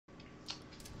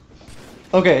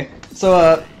Okay,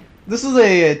 so this is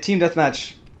a team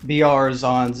deathmatch BRs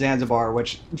on Zanzibar,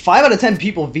 which 5 out of 10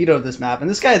 people vetoed this map, and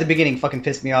this guy at the beginning fucking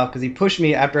pissed me off because he pushed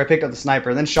me after I picked up the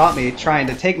sniper, then shot me trying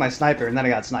to take my sniper, and then I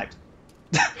got sniped.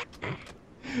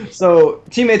 So,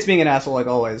 teammates being an asshole like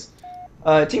always.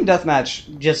 Team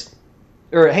deathmatch just...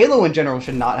 Or Halo in general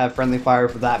should not have friendly fire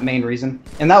for that main reason.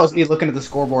 And that was me looking at the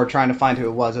scoreboard trying to find who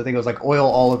it was. I think it was like Oil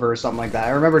Oliver or something like that.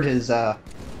 I remembered his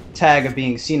tag of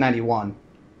being C91.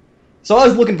 So I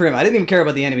was looking for him. I didn't even care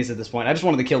about the enemies at this point. I just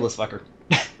wanted to kill this fucker.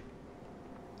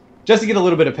 Just to get a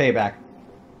little bit of payback.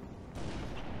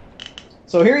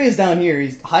 So here he is down here.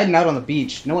 He's hiding out on the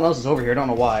beach. No one else is over here. I don't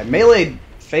know why. Melee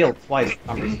failed twice for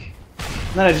some reason.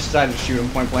 And then I just decided to shoot him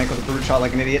point blank with a brute shot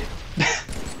like an idiot.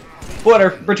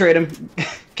 Whatever. Betrayed him.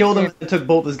 Killed him and took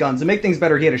both his guns. To make things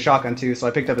better, he had a shotgun too, so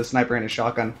I picked up his sniper and his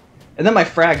shotgun. And then my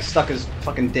frag stuck his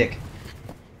fucking dick.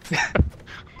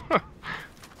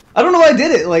 I don't know why I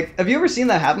did it. Like, have you ever seen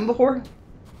that happen before?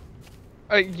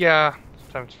 Yeah.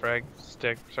 Sometimes frag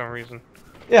stick for some reason.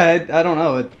 Yeah, I don't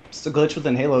know. It's a glitch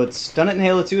within Halo. It's done it in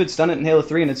Halo 2, it's done it in Halo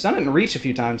 3, and it's done it in Reach a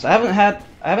few times. I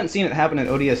haven't seen it happen in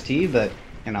ODST, but,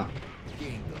 you know.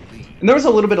 And there was a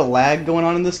little bit of lag going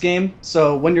on in this game,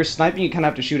 so when you're sniping, you kind of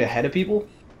have to shoot ahead of people.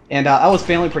 And I was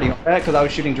failing pretty hard at it because I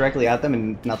was shooting directly at them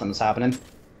and nothing was happening.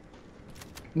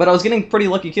 But I was getting pretty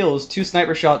lucky kills, 2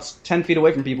 sniper shots 10 feet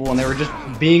away from people, and they were just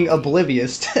being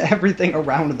oblivious to everything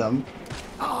around them.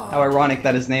 How ironic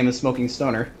that his name is Smoking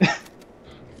Stoner.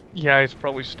 Yeah, he's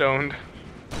probably stoned.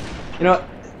 You know,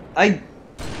 I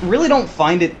really don't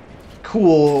find it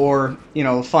cool or, you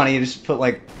know, funny to just put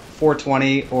like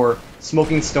 420 or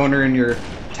Smoking Stoner in your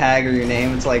tag or your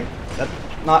name. It's like, that's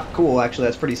not cool, actually.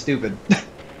 That's pretty stupid.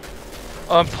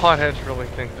 Potheads really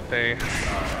think that they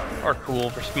are cool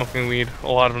for smoking weed. A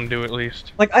lot of them do, at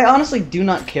least. Like, I honestly do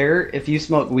not care if you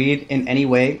smoke weed in any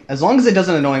way, as long as it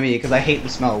doesn't annoy me, because I hate the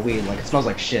smell of weed. Like, it smells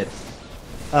like shit.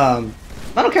 I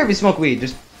don't care if you smoke weed.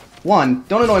 Just, 1,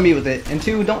 don't annoy me with it, and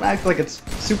 2, don't act like it's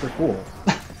super cool.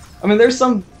 I mean, there's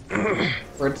some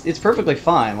where it's perfectly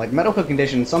fine. Like, medical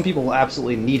conditions, some people will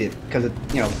absolutely need it, because it,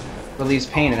 you know, relieves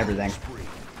pain and everything.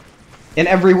 In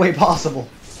every way possible.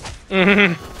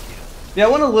 Yeah, I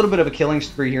went a little bit of a killing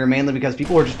spree here, mainly because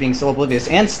people were just being so oblivious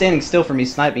and standing still for me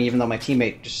sniping, even though my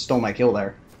teammate just stole my kill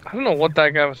there. I don't know what that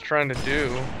guy was trying to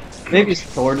do. Maybe his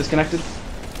controller disconnected.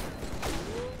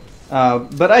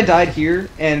 But I died here,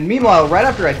 and meanwhile, right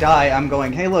after I die, I'm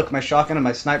going, hey look, my shotgun and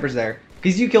my sniper's there.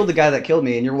 Because you killed the guy that killed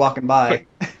me, and you're walking by.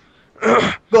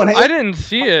 Going, hey, I didn't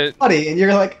see it. Body, and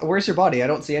you're like, where's your body? I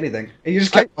don't see anything. And you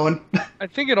just kept going. I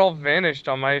think it all vanished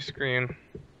on my screen.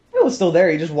 It was still there,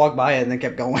 you just walked by it and then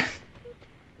kept going.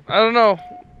 I don't know.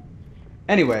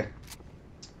 Anyway.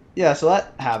 Yeah, so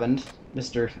that happened,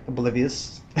 Mr.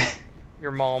 Oblivious.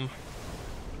 Your mom.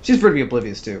 She's pretty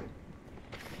oblivious, too.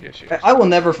 Yeah, she is. I will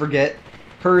never forget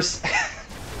her...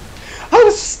 how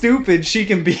stupid she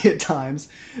can be at times,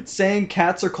 saying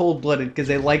cats are cold-blooded because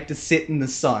they like to sit in the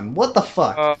sun. What the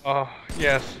fuck?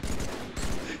 Yes.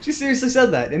 She seriously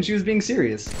said that, and she was being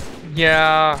serious.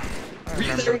 Yeah. Were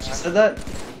you there when she said that?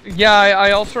 Yeah,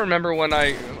 I also remember when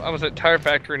I was at Tire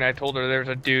Factory and I told her there was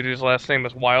a dude whose last name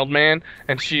was Wildman,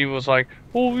 and she was like,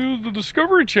 "Well, it was the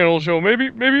Discovery Channel show.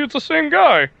 Maybe it's the same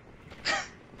guy."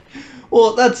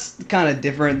 Well, that's kind of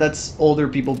different. That's older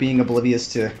people being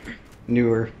oblivious to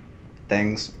newer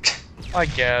things. I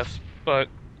guess, but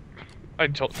I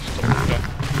told you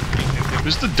that.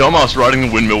 Who's the dumbass riding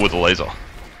the windmill with a laser?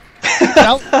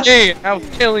 Hey, I was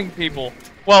killing people.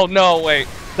 Well, no, wait.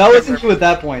 That wasn't you at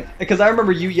that point, because I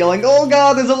remember you yelling, "Oh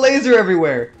god, there's a laser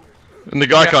everywhere!" And the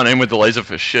guy can't aim with the laser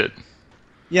for shit.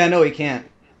 Yeah, no, he can't.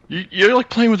 You're like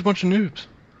playing with a bunch of noobs.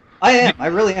 I am. I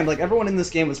really am. Like, everyone in this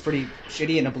game was pretty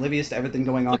shitty and oblivious to everything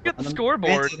going on. Look at the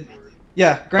scoreboard.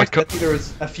 Yeah, granted, I think there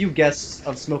was a few guests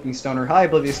of Smoking Stoner. Hi,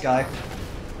 oblivious guy.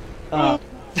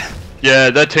 Yeah,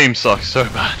 that team sucks so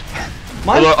bad.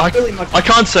 Really much. I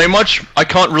can't say much. I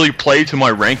can't really play to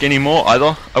my rank anymore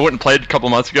either. I went and played a couple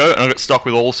of months ago, and I got stuck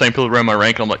with all the same people around my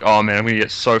rank, and I'm like, oh man, I'm gonna get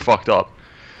so fucked up.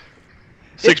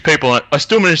 6 people, and I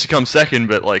still managed to come second,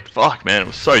 but like, fuck man, it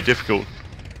was so difficult.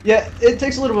 Yeah, it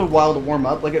takes a little bit of a while to warm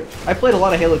up. Like, I played a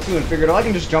lot of Halo 2 and figured, oh, I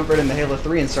can just jump right into Halo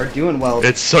 3 and start doing well.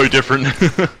 It's so different.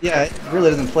 Yeah, it really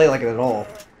doesn't play like it at all.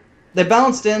 They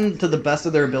balanced in to the best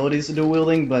of their abilities to dual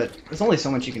wielding, but there's only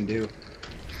so much you can do.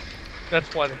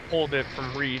 That's why they pulled it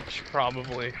from Reach,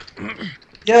 probably.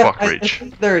 Yeah, Fuck Reach.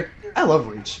 I love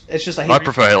Reach. It's just I hate I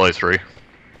prefer Halo 3.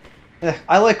 Yeah,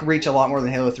 I like Reach a lot more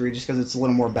than Halo 3 just because it's a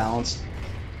little more balanced.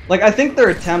 Like, I think their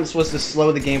attempts was to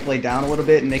slow the gameplay down a little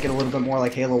bit and make it a little bit more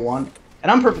like Halo 1,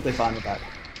 and I'm perfectly fine with that.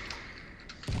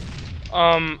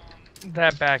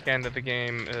 that back end of the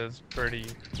game is pretty.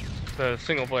 The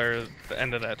single player, the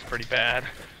end of that's pretty bad.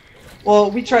 Well,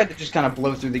 we tried to just kind of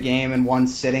blow through the game in one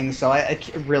sitting, so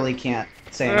really can't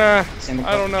say anything.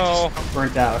 I don't know. Just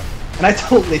burnt out. And I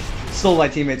totally stole my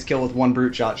teammate's kill with one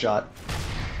brute shot.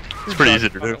 It's pretty easy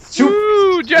to do.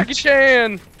 Woo! Jackie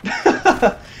Chan!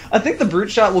 I think the brute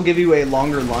shot will give you a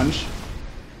longer lunge.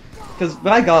 Because,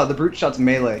 my god, the brute shot's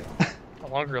melee. A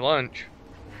longer lunch.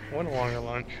 What a longer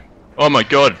lunch. Oh my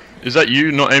god, is that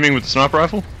you not aiming with the sniper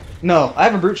rifle? No, I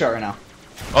have a brute shot right now.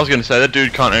 I was gonna say, that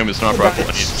dude can't aim with a sniper rifle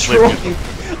and he's Destroying-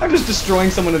 sleeping. I'm just destroying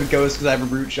someone with a ghost because I have a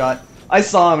brute shot. I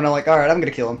saw him and I'm like, alright, I'm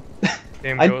gonna kill him.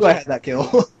 Damn I ghost. knew I had that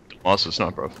kill. Awesome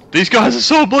sniper rifle. These guys are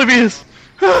so oblivious!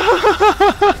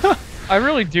 I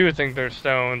really do think they're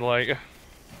stoned, like...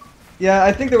 Yeah,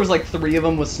 I think there was like 3 of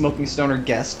them with Smoking Stoner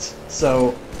guests,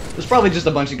 so there's probably just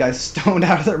a bunch of guys stoned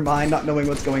out of their mind, not knowing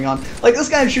what's going on. Like this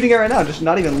guy I'm shooting at right now, just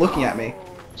not even looking at me.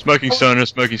 Smoking Stoner,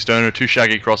 2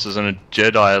 Shaggy Crosses, and a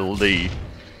Jedi lead.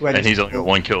 Who I And just he's only got killed.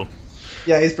 1 kill.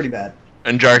 Yeah, he's pretty bad.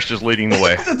 And Jarek's just leading the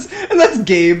way. that's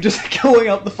Gabe just going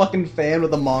up the fucking fan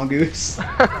with a mongoose.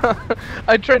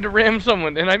 I tried to ram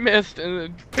someone and I missed and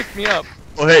it picked me up.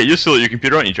 Well, hey, you're still at your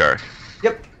computer, aren't you, Jarek?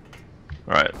 Yep.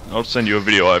 Alright, I'll send you a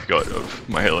video I've got of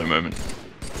my Halo moment.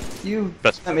 You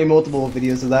That's- sent me multiple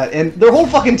videos of that, and their whole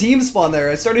fucking team spawned there.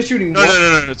 I started shooting. No,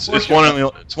 it's one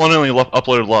only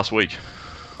uploaded last week.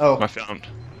 Oh, I found.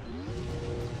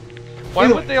 Why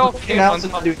Anyway, would they all we're camp out on to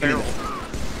top do of the barrel?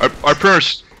 I pretty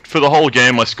much, for the whole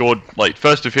game, I scored, like,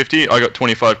 first to 50, I got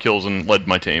 25 kills and led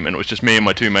my team, and it was just me and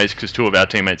my 2 mates, because 2 of our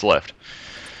teammates left.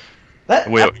 I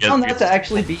yeah, found that to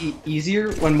actually be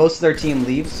easier when most of their team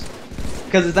leaves,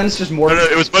 because then it's just more. No,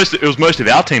 it was most of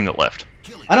our team that left.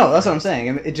 I know, that's what I'm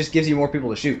saying. It just gives you more people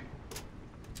to shoot.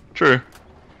 True.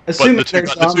 Assuming But the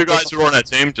there's two guys who were on our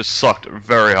team just sucked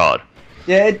very hard.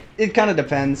 Yeah, it kind of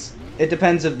depends. It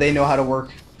depends if they know how to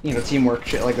work, teamwork,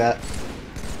 shit like that.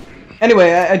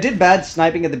 Anyway, I did bad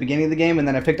sniping at the beginning of the game, and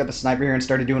then I picked up a sniper here and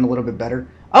started doing a little bit better.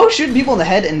 I was shooting people in the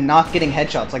head and not getting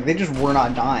headshots, like they just were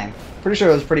not dying. Pretty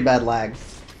sure it was pretty bad lag.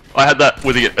 I had that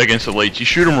against elites. You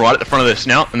shoot them right at the front of their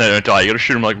snout, and they don't die. You gotta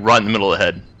shoot them, like, right in the middle of the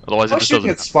head. Otherwise, I it was just shooting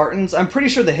doesn't... at Spartans. I'm pretty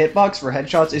sure the hitbox for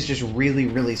headshots is just really,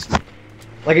 really small.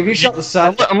 Like if you shot the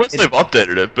side, Unless they've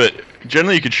updated it, but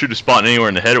generally you could shoot a Spartan anywhere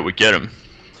in the head, it would get him.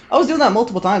 I was doing that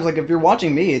multiple times. Like if you're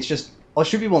watching me, it's just I'll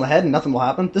shoot people in the head and nothing will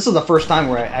happen. This is the first time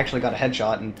where I actually got a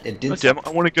headshot and it did. God damn,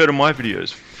 I want to go to my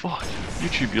videos. Fuck,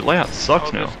 YouTube, your layout sucks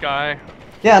Oh, now. this guy.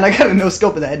 Yeah, and I got a no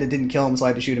scope in the head and it didn't kill him, so I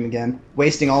had to shoot him again,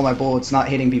 wasting all my bullets, not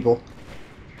hitting people.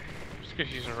 Just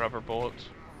because using rubber bullets.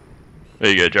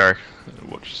 There you go, Jarek.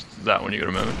 Watch that when you got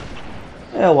a moment.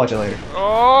 Yeah, I'll watch it later.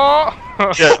 Oh!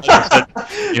 Yeah,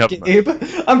 you have Gabe,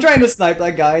 I'm trying to snipe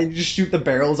that guy and just shoot the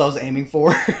barrels I was aiming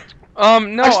for.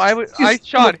 No, I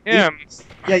shot him.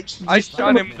 Yeah, I you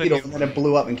shot him with with a a needle, and then it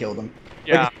blew up and killed him.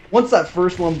 Yeah. Like, once that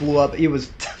first one blew up, he was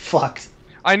fucked.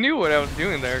 I knew what I was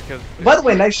doing there, because... By the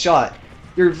way, nice shot.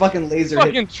 Your fucking laser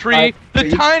Fucking hit tree! The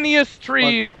trees. tiniest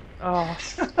tree! Oh.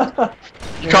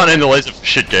 You can't aim the laser for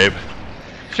shit, Gabe.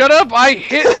 Shut up! I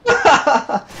hit...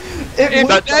 It If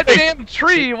was- that damn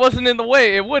tree wasn't in the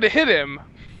way, it would have hit him.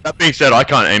 That being said, I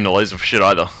can't aim the laser for shit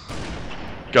either.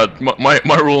 God, my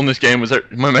rule in this game was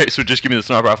that my mates would just give me the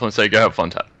sniper rifle and say, go have fun,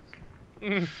 Tat.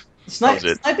 That was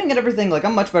it. Sniping and everything, like,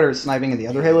 I'm much better at sniping in the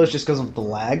other Halos just because of the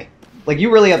lag. Like,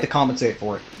 you really have to compensate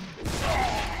for it.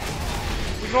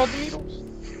 Look at all the needles.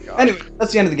 God. Anyway,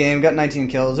 that's the end of the game. Got 19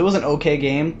 kills. It was an okay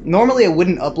game. Normally I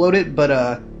wouldn't upload it, but,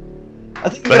 I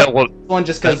think They we have got a lot, one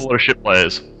just they have because a lot of shit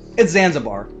players. it's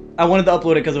Zanzibar. I wanted to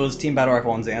upload it because it was Team Battle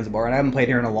Rifle on Zanzibar, and I haven't played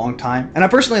here in a long time. And I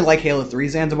personally like Halo 3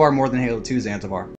 Zanzibar more than Halo 2 Zanzibar.